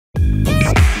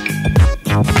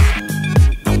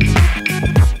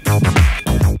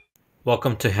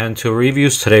Welcome to Hand Tool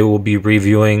Reviews. Today we'll be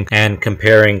reviewing and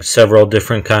comparing several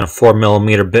different kind of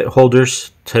 4mm bit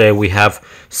holders. Today we have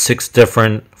 6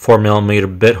 different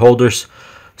 4mm bit holders.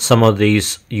 Some of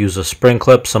these use a spring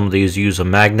clip, some of these use a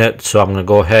magnet. So I'm going to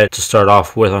go ahead to start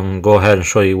off with. I'm going to go ahead and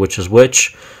show you which is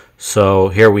which. So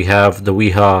here we have the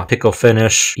Wiha Pico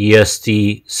Finish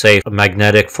ESD Safe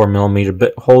magnetic 4mm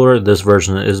bit holder. This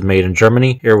version is made in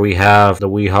Germany. Here we have the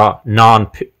Wiha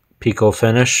non-Pico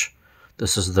Finish.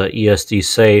 This is the ESD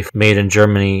Safe, made in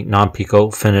Germany,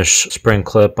 non-Pico Finish spring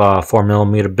clip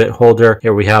 4mm bit holder.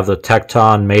 Here we have the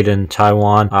Tecton, made in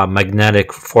Taiwan, magnetic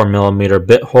 4mm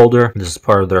bit holder. This is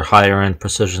part of their higher end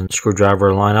precision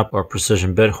screwdriver lineup or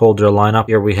precision bit holder lineup.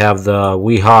 Here we have the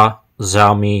Wiha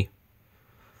Xiaomi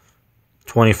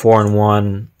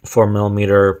 24-in-1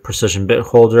 4mm precision bit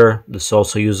holder. This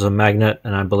also uses a magnet,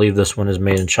 and I believe this one is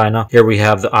made in China. Here we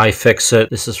have the iFixit.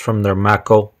 This is from their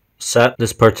Mako set.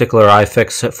 This particular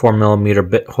iFixit 4mm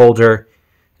bit holder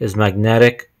is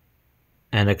magnetic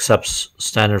and accepts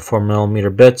standard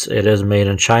 4mm bits. It is made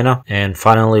in China. And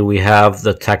finally we have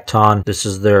the Tecton. This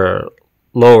is their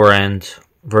lower end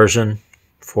version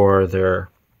for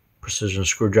their precision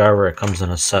screwdriver. It comes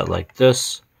in a set like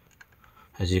this.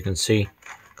 As you can see,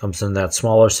 it comes in that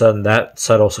smaller set, and that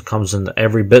set also comes in the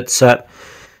every bit set.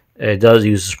 It does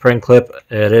use a spring clip.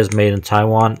 It is made in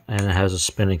Taiwan, and it has a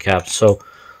spinning cap. So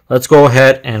let's go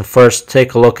ahead and first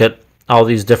take a look at all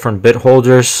these different bit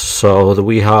holders. So the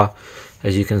Wiha,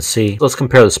 as you can see, let's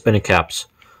compare the spinning caps.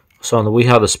 So on the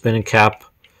Wiha, the spinning cap,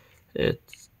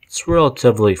 it's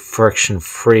relatively friction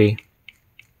free.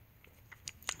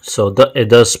 So it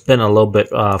does spin a little bit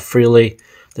freely.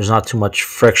 There's not too much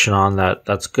friction on that.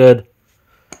 That's good.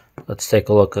 Let's take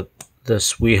a look at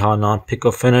this Wiha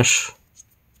non-Pico Finish.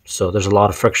 So there's a lot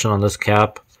of friction on this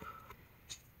cap.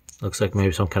 Looks like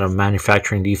maybe some kind of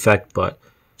manufacturing defect, but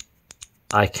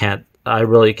I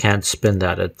really can't spin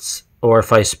that. Or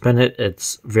if I spin it,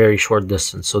 it's very short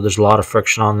distance. So there's a lot of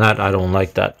friction on that. I don't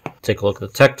like that. Take a look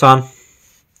at the Tecton.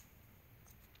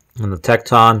 And the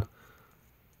Tecton,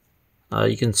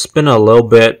 you can spin it a little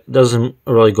bit. It doesn't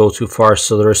really go too far,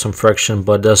 so there is some friction,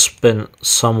 but it does spin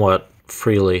somewhat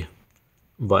freely,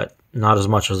 but not as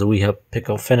much as the Wiha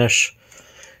Pico Finish.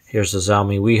 Here's the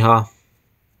Xiaomi Wiha.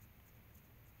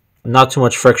 Not too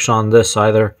much friction on this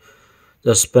either.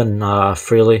 Just spin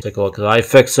freely. Take a look at the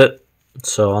iFixit.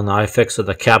 So on the iFixit,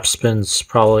 the cap spins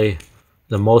probably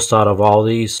the most out of all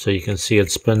these. So you can see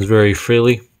it spins very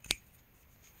freely.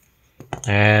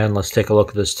 And let's take a look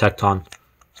at this Tecton.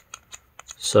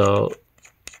 So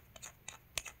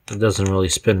it doesn't really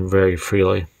spin very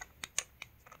freely.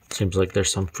 Seems like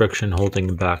there's some friction holding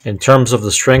it back. In terms of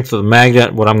the strength of the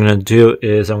magnet, what I'm going to do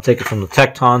is I'm going to take it from the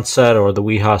Tecton set or the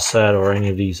Wiha set or any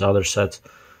of these other sets.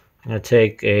 I'm going to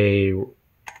take a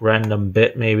random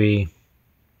bit, maybe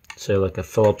say like a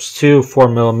Phillips 2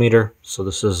 4mm. So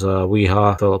this is a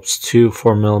Wiha Phillips 2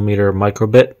 4mm micro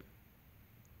bit.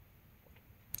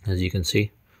 As you can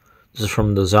see, this is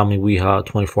from the Xiaomi Wiha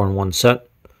 24-in-1 set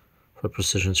for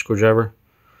precision screwdriver.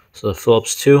 So the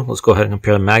Phillips 2, let's go ahead and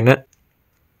compare the magnet.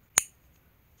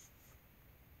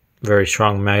 Very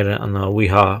strong magnet on the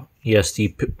Wiha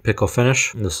ESD Pico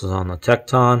Finish. This is on the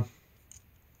Tecton.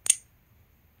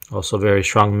 Also very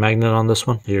strong magnet on this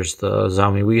one. Here's the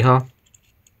Xiaomi Wiha.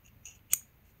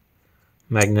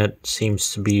 Magnet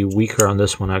seems to be weaker on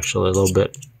this one, actually, a little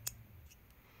bit.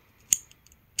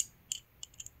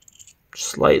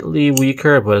 Slightly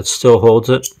weaker, but it still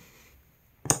holds it.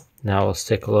 Now let's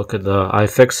take a look at the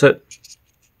iFixit.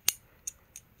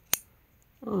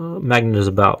 Magnet is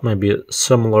about maybe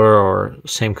similar or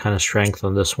same kind of strength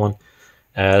on this one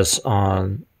as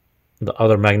on the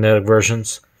other magnetic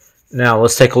versions. Now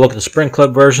let's take a look at the spring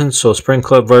clip versions. So spring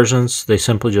clip versions, they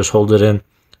simply just hold it in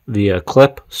via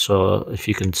clip. So if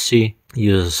you can see,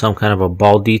 use some kind of a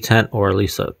ball detent or at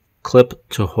least a clip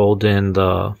to hold in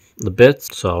the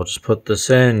bits. So I'll just put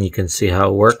this in. You can see how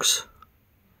it works.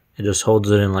 It just holds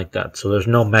it in like that. So there's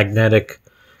no magnetic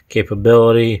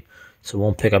capability. So it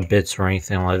won't pick up bits or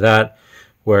anything like that.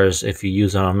 Whereas if you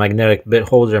use a magnetic bit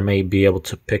holder, it may be able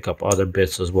to pick up other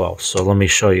bits as well. So let me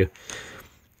show you.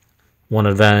 One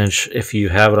advantage, if you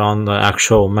have it on the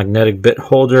actual magnetic bit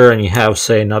holder and you have,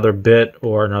 say, another bit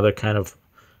or another kind of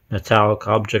metallic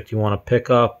object you want to pick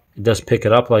up, it does pick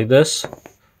it up like this.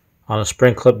 On a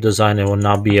spring clip design, it will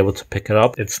not be able to pick it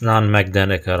up. It's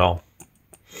non-magnetic at all,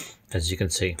 as you can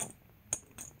see.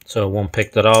 So it won't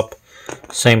pick that up.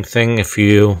 Same thing if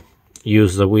you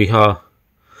use the Wiha.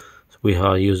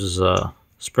 Wiha uses a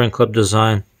spring clip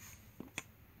design.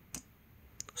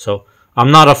 So I'm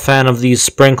not a fan of these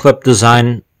spring clip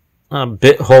design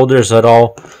bit holders at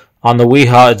all. On the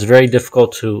Weehaw, it's very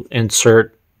difficult to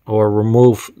insert or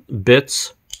remove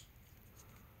bits.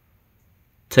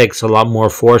 Takes a lot more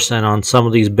force, and on some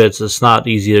of these bits it's not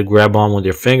easy to grab on with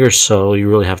your fingers, so you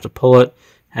really have to pull it,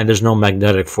 and there's no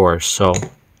magnetic force. So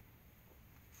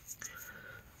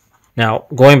now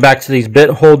going back to these bit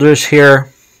holders here,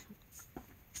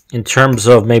 in terms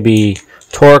of maybe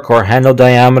torque or handle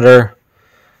diameter,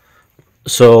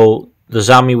 so the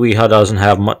Xiaomi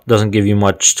Weehaw doesn't give you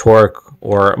much torque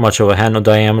or much of a handle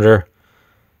diameter.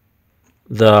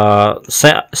 The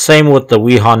same with the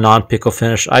Weehaw non-pickle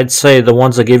finish. I'd say the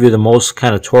ones that give you the most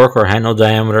kind of torque or handle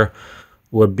diameter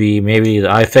would be maybe the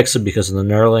iFixit, because of the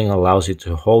knurling allows you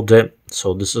to hold it.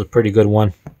 So this is a pretty good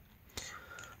one.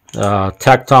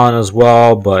 Tecton as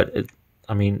well, but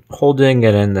I mean, holding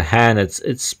it in the hand,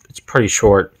 it's pretty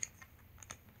short.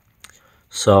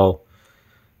 So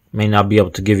may not be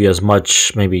able to give you as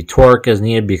much maybe torque as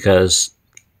needed, because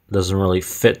it doesn't really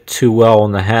fit too well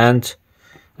in the hand.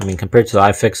 I mean, compared to the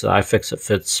iFixit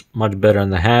fits much better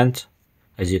in the hand.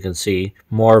 As you can see,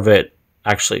 more of it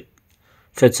actually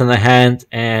fits in the hand,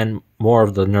 and more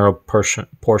of the neural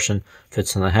portion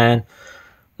fits in the hand.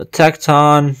 The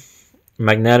Tecton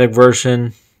magnetic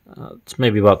version, it's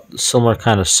maybe about similar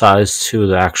kind of size to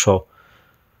the actual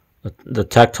the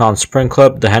Tecton spring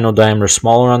clip. The handle diameter is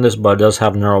smaller on this, but it does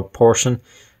have neural portion,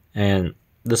 and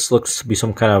this looks to be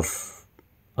some kind of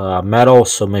metal,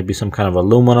 so maybe some kind of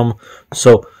aluminum.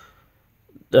 So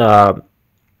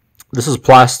this is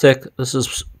plastic, this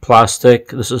is plastic,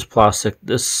 this is plastic.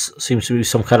 This seems to be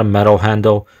some kind of metal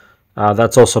handle.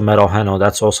 That's also metal handle,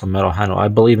 that's also metal handle. I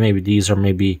believe maybe these are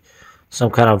maybe some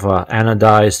kind of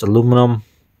anodized aluminum,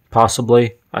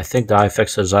 possibly. I think the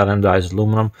iFixit is anodized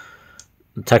aluminum.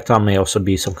 The Tecton may also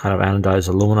be some kind of anodized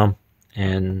aluminum,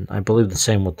 and I believe the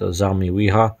same with the Xiaomi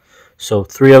Weehaw. So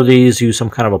 3 of these use some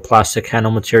kind of a plastic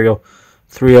handle material.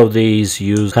 3 of these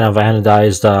use kind of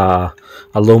anodized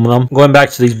aluminum. Going back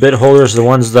to these bit holders, the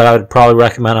ones that I would probably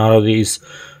recommend out of these,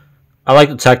 I like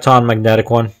the Tecton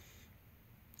magnetic one.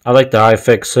 I like the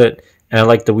iFixit, and I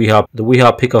like the Weehaw. The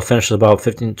Weehaw Pico finish is about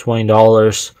 $15 to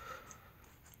 $20.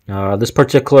 This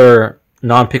particular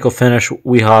non-pickle finish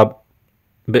Weehaw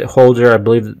bit holder, I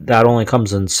believe that only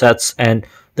comes in sets, and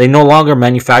they no longer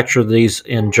manufacture these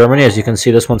in Germany. As you can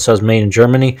see, this one says made in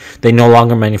Germany. They no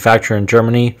longer manufacture in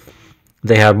Germany.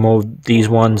 They have moved these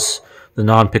ones, the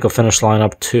non-pickle finish line,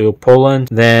 up to Poland.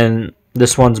 Then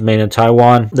this one's made in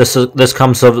Taiwan. This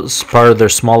comes as part of their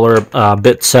smaller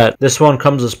bit set. This one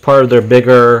comes as part of their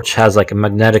bigger, which has like a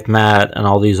magnetic mat and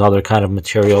all these other kind of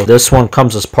material. This one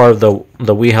comes as part of the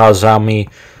Weehaw Xiaomi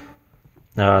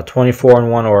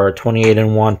 24-in-1 or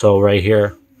 28-in-1. So right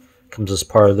here comes as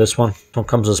part of this one. This one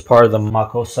comes as part of the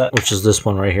Mako set, which is this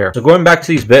one right here. So going back to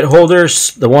these bit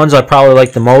holders, the ones I probably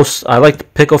like the most, I like the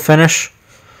pickle finish,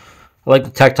 I like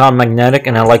the Tecton magnetic,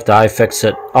 and I like the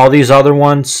iFixit. All these other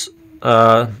ones,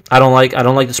 I don't like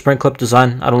the spring clip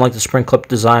design. I don't like the spring clip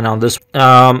design on this.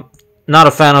 Not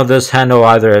a fan of this handle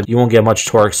either. You won't get much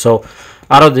torque. So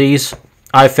out of these,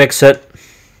 iFixit,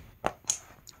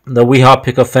 the Weehaw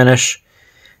pickle finish,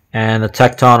 and the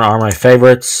Tecton are my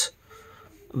favorites.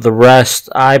 The rest,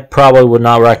 I probably would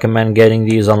not recommend getting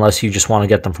these unless you just want to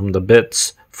get them from the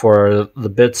bits, for the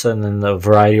bits and then the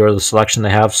variety or the selection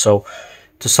they have. So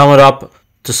to sum it up,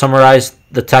 to summarize,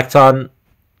 the Tecton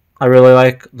I really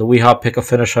like, the Weehaw pickle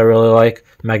finish I really like,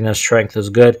 magnet strength is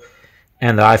good,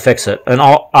 and the iFixit. And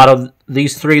all out of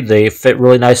these 3, they fit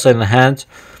really nicely in the hand.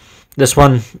 This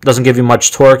one doesn't give you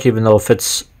much torque, even though it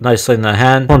fits nicely in the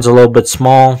hand. This one's a little bit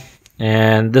small.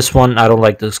 And this one, I don't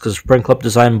like this because spring clip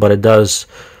design, but it does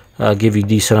give you a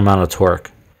decent amount of torque.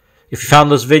 If you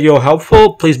found this video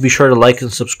helpful, please be sure to like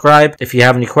and subscribe. If you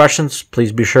have any questions,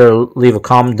 please be sure to leave a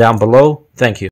comment down below. Thank you.